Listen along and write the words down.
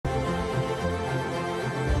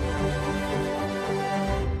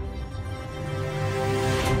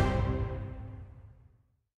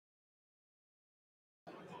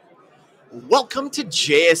Welcome to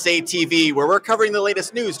JSA TV, where we're covering the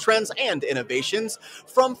latest news, trends, and innovations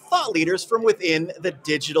from thought leaders from within the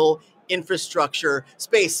digital infrastructure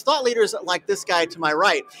space. Thought leaders like this guy to my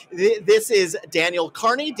right. This is Daniel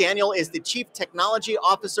Kearney. Daniel is the Chief Technology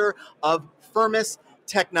Officer of Firmus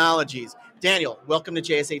Technologies. Daniel, welcome to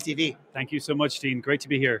JSA TV. Thank you so much, Dean. Great to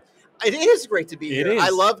be here. It is great to be here. It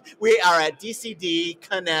is. We are at DCD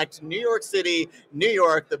Connect, New York City, New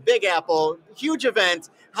York, the Big Apple, huge event.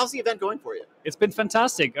 How's the event going for you? It's been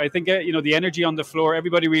fantastic. I think, the energy on the floor,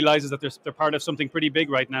 everybody realizes that they're part of something pretty big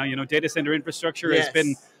right now. Data center infrastructure has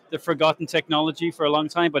been the forgotten technology for a long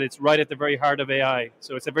time, but it's right at the very heart of AI.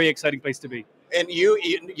 So it's a very exciting place to be. And you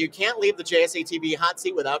can't leave the JSA TV hot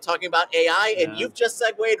seat without talking about AI, and you've just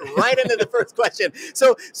segued right into the first question.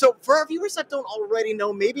 So for our viewers that don't already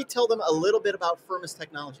know, maybe tell them a little bit about Firmus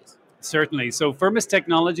Technologies. Certainly. So Firmus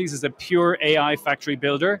Technologies is a pure AI factory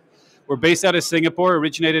builder. We're based out of Singapore,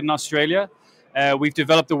 originated in Australia. We've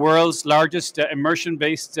developed the world's largest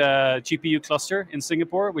immersion-based GPU cluster in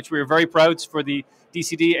Singapore, which we were very proud for the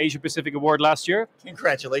DCD Asia Pacific Award last year.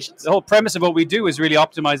 Congratulations. The whole premise of what we do is really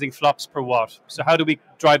optimizing flops per watt. So how do we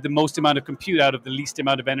drive the most amount of compute out of the least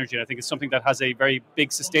amount of energy? And I think it's something that has a very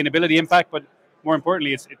big sustainability impact, but more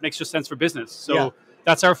importantly, it makes just sense for business. So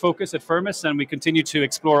that's our focus at Firmus, and we continue to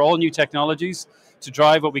explore all new technologies to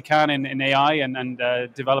drive what we can in AI and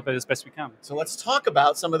develop it as best we can. So let's talk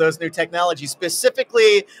about some of those new technologies,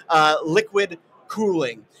 specifically liquid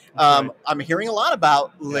cooling. I'm hearing a lot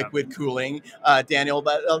about liquid cooling, Daniel,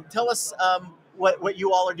 but tell us what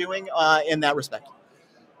you all are doing in that respect.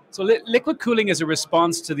 So liquid cooling is a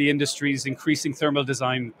response to the industry's increasing thermal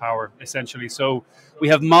design power, essentially. So we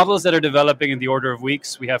have models that are developing in the order of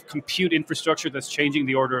weeks. We have compute infrastructure that's changing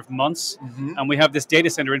the order of months. And we have this data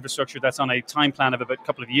center infrastructure that's on a time plan of about a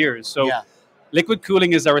couple of years. So liquid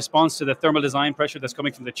cooling is our response to the thermal design pressure that's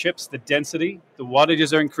coming from the chips, the density, the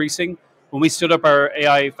wattages are increasing. When we stood up our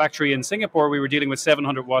AI factory in Singapore, we were dealing with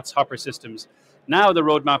 700 watts hopper systems. Now the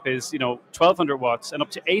roadmap is 1,200 watts and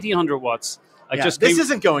up to 1,800 watts. This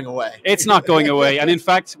isn't going away. It's not going away. And in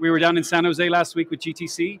fact, we were down in San Jose last week with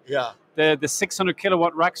GTC. The 600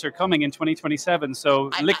 kilowatt racks are coming in 2027.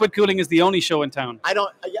 So liquid cooling is the only show in town.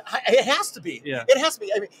 It has to be. It has to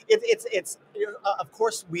be. I mean, it's of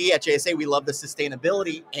course, we at JSA, we love the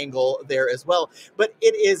sustainability angle there as well. But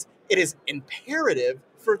it is imperative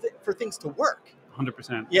for things to work.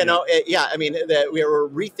 100%. I mean, we are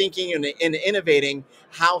rethinking and innovating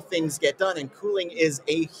how things get done, and cooling is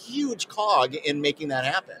a huge cog in making that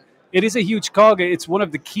happen. It is a huge cog. It's one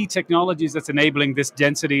of the key technologies that's enabling this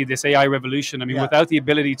density, this AI revolution. I mean, without the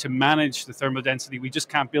ability to manage the thermal density, we just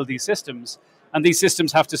can't build these systems. And these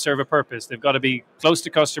systems have to serve a purpose. They've got to be close to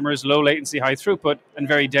customers, low latency, high throughput, and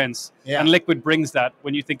very dense. And liquid brings that.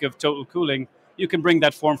 When you think of total cooling, you can bring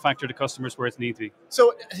that form factor to customers where it's needs to be.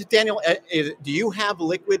 So, Daniel, do you have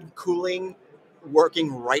liquid cooling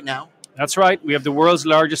working right now? That's right. We have the world's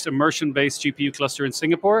largest immersion-based GPU cluster in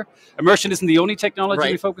Singapore. Immersion isn't the only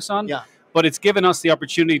technology we focus on, but it's given us the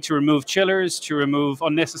opportunity to remove chillers, to remove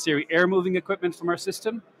unnecessary air-moving equipment from our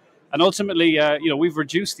system. And ultimately, we've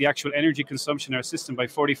reduced the actual energy consumption in our system by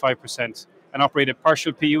 45% and operate a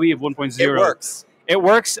partial PUE of 1.0. It works. It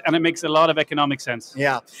works, and it makes a lot of economic sense.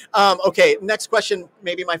 Okay, next question,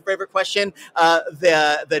 maybe my favorite question.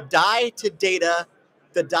 The die to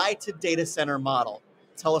data center model.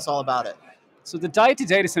 Tell us all about it. So the die to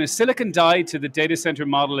data center, silicon die to the data center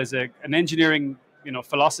model is an engineering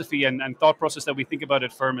philosophy and thought process that we think about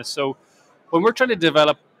at Firmus. So when we're trying to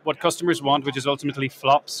develop what customers want, which is ultimately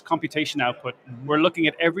flops, computation output, we're looking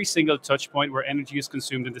at every single touch point where energy is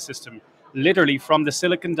consumed in the system, literally from the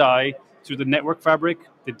silicon die through the network fabric,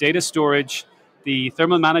 the data storage, the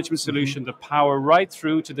thermal management solution, the power right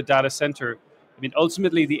through to the data center. I mean,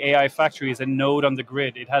 ultimately, the AI factory is a node on the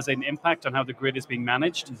grid. It has an impact on how the grid is being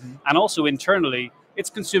managed. And also internally,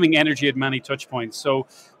 it's consuming energy at many touch points. So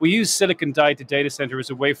we use silicon die to data center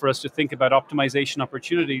as a way for us to think about optimization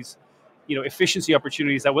opportunities, efficiency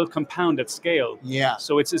opportunities that will compound at scale.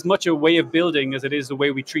 So it's as much a way of building as it is the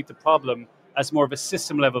way we treat the problem as more of a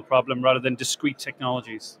system level problem rather than discrete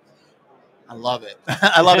technologies. I love it.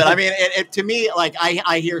 I love it. I mean, to me, like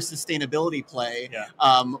I hear sustainability play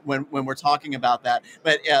when we're talking about that.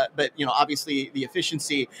 But obviously the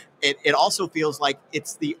efficiency. It also feels like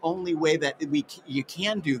it's the only way that you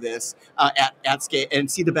can do this at scale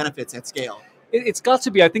and see the benefits at scale. It's got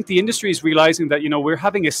to be. I think the industry is realizing that we're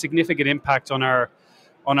having a significant impact on our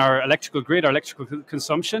electrical grid, our electrical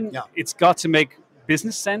consumption. It's got to make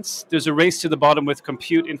business sense. There's a race to the bottom with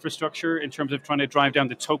compute infrastructure in terms of trying to drive down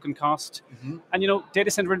the token cost. And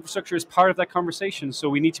data center infrastructure is part of that conversation. So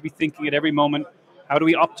we need to be thinking at every moment, How do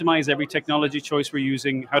we optimize every technology choice we're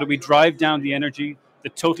using? How do we drive down the energy, the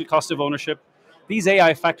total cost of ownership? These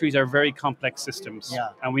AI factories are very complex systems,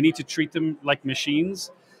 and we need to treat them like machines.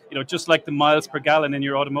 Just like the miles per gallon in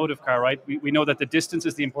your automotive car, right? We know that the distance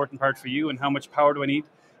is the important part for you, and how much power do I need?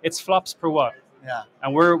 It's flops per watt. Yeah.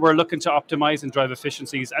 And we're looking to optimize and drive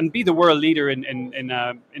efficiencies and be the world leader in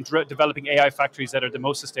developing AI factories that are the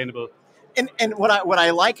most sustainable. And what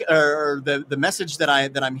I like, or the message that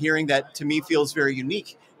I'm hearing that to me feels very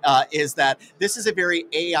unique, is that this is a very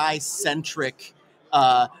AI centric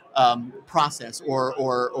process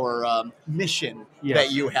or mission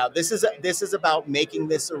that you have. This is about making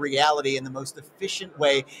this a reality in the most efficient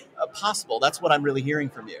way possible. That's what I'm really hearing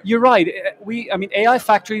from you. You're right. AI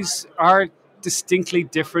factories are distinctly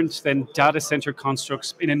different than data center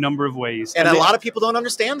constructs in a number of ways, and a lot of people don't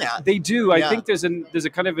understand that. They do. I think there's a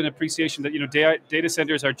kind of an appreciation that data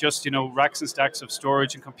centers are just racks and stacks of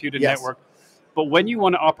storage and compute and network. But when you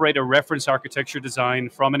want to operate a reference architecture design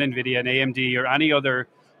from an NVIDIA, an AMD, or any other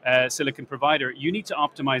silicon provider, you need to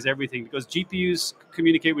optimize everything, because GPUs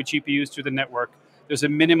communicate with GPUs through the network. There's a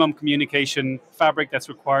minimum communication fabric that's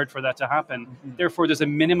required for that to happen. Therefore, there's a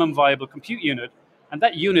minimum viable compute unit. And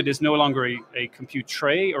that unit is no longer a compute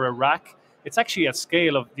tray or a rack. It's actually at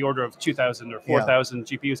scale of the order of 2,000 or 4,000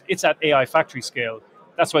 GPUs. It's at AI factory scale.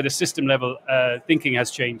 That's why the system level thinking has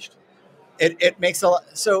changed. It makes a lot.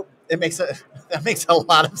 So that makes a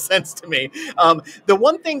lot of sense to me. The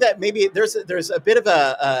one thing that maybe there's a bit of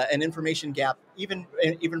an information gap, even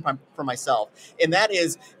for myself, and that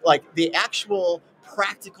is like the actual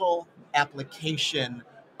practical application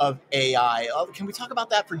of AI. Can we talk about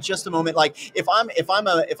that for just a moment? Like if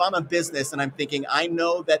I'm a business and I'm thinking, I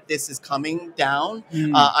know that this is coming down.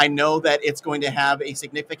 I know that it's going to have a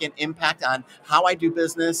significant impact on how I do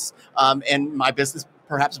business and my business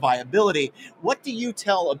perhaps viability. What do you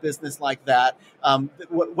tell a business like that?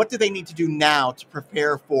 What do they need to do now to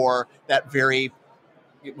prepare for that very,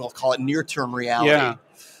 we'll call it near-term reality? Yeah.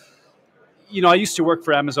 I used to work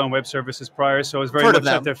for Amazon Web Services prior, so I was very much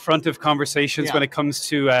at the front of conversations when it comes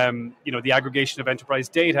to the aggregation of enterprise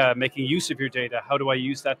data, making use of your data. How do I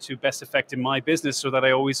use that to best effect in my business so that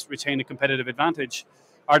I always retain a competitive advantage?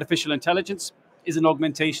 Artificial intelligence is an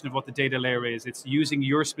augmentation of what the data layer is. It's using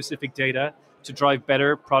your specific data to drive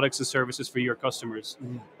better products and services for your customers.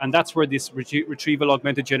 And that's where this retrieval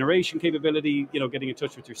augmented generation capability, getting in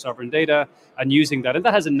touch with your sovereign data and using that. And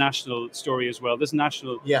that has a national story as well. There's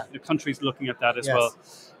national countries looking at that as well.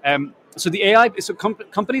 So the AI,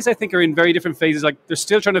 companies I think are in very different phases. Like they're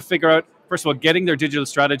still trying to figure out, first of all, getting their digital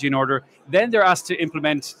strategy in order. Then they're asked to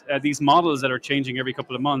implement these models that are changing every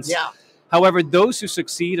couple of months. However, those who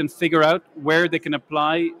succeed and figure out where they can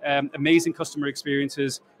apply amazing customer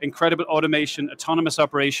experiences, incredible automation, autonomous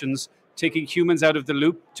operations, taking humans out of the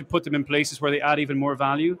loop to put them in places where they add even more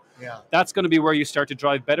value, that's going to be where you start to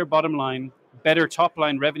drive better bottom line, better top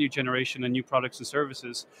line revenue generation and new products and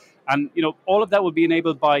services. And all of that will be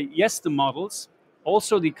enabled by, yes, the models,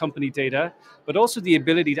 also the company data, but also the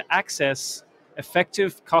ability to access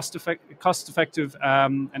effective, cost-effective,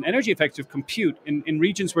 and energy-effective compute in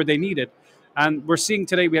regions where they need it. And we're seeing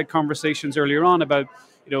today, we had conversations earlier on about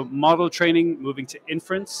model training moving to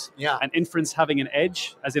inference, and inference having an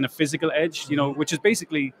edge, as in a physical edge, which is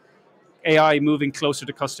basically AI moving closer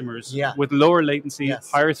to customers with lower latency,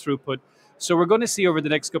 higher throughput. So we're going to see over the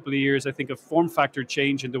next couple of years, I think, a form factor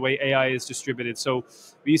change in the way AI is distributed. So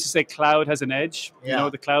we used to say cloud has an edge.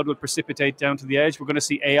 The cloud will precipitate down to the edge. We're going to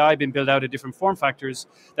see AI being built out at different form factors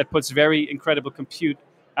that puts very incredible compute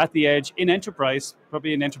at the edge in enterprise,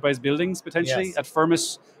 probably in enterprise buildings potentially. At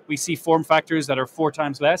Firmus, we see form factors that are 4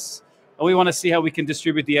 times less. And we want to see how we can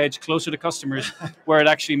distribute the edge closer to customers where it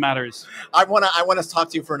actually matters. I want to talk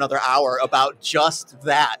to you for another hour about just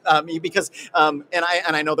that, because and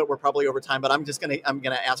I know that we're probably over time, but I'm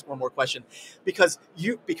gonna ask one more question, because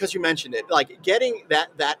you mentioned it, like getting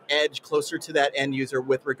that edge closer to that end user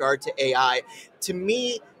with regard to AI. To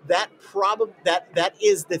me, that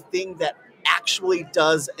is the thing that actually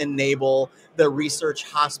does enable the research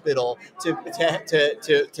hospital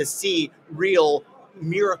to see real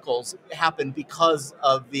miracles happen because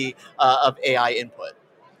of the of AI input.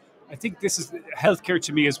 I think healthcare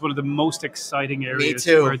to me is one of the most exciting areas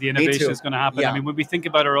where the innovation is going to happen. I mean, when we think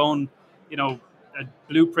about our own, a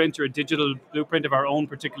blueprint or a digital blueprint of our own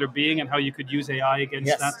particular being and how you could use AI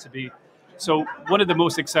against that to be. So one of the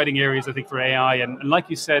most exciting areas, I think, for AI. And like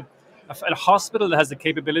you said, a hospital that has the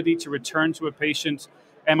capability to return to a patient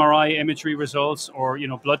MRI imagery results or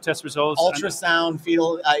blood test results. Ultrasound,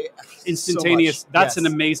 fetal, instantaneous. So that's an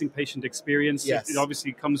amazing patient experience. Yes. It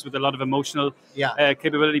obviously comes with a lot of emotional yeah.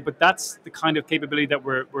 Capability, but that's the kind of capability that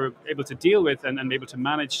we're able to deal with and able to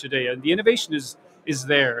manage today. And the innovation is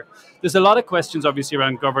there. There's a lot of questions obviously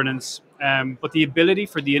around governance, but the ability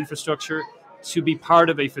for the infrastructure to be part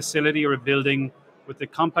of a facility or a building with the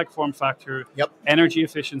compact form factor, Yep. energy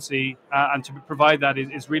efficiency, and to provide that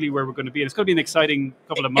is really where we're going to be. And it's going to be an exciting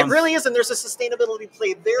couple of months. It really is, and there's a sustainability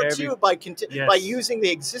play there too by Yes. using the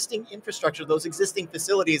existing infrastructure, those existing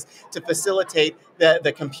facilities to facilitate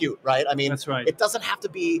the compute, right? I mean, That's right. It doesn't have to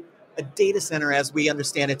be a data center as we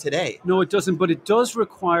understand it today. No, it doesn't, but it does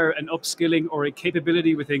require an upskilling or a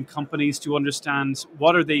capability within companies to understand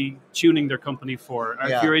what are they tuning their company for.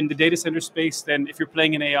 Yeah. If you're in the data center space, then if you're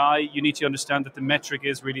playing in AI, you need to understand that the metric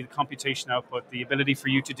is really the computation output, the ability for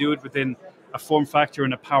you to do it within a form factor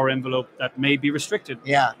and a power envelope that may be restricted.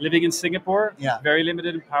 Yeah. Living in Singapore, yeah. very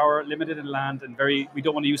limited in power, limited in land, and we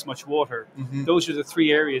don't want to use much water. Mm-hmm. Those are the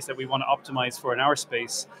three areas that we want to optimize for in our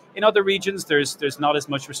space. In other regions, there's not as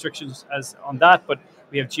much restrictions as on that, but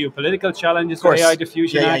we have geopolitical challenges with AI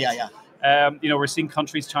diffusion. We're seeing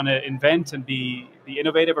countries trying to invent and be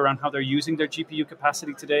innovative around how they're using their GPU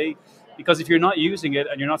capacity today. Because if you're not using it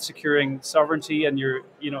and you're not securing sovereignty and your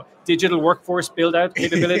digital workforce build out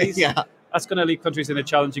capabilities, that's going to leave countries in a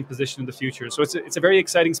challenging position in the future. So it's a very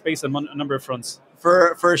exciting space on a number of fronts.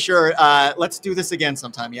 For sure. Let's do this again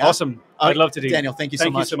sometime. Yeah. Awesome. I'd love to do. Daniel, thank you so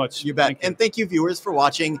much. Thank you so much. You bet. Thank you. And thank you, viewers, for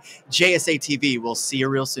watching JSA TV. We'll see you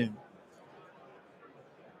real soon.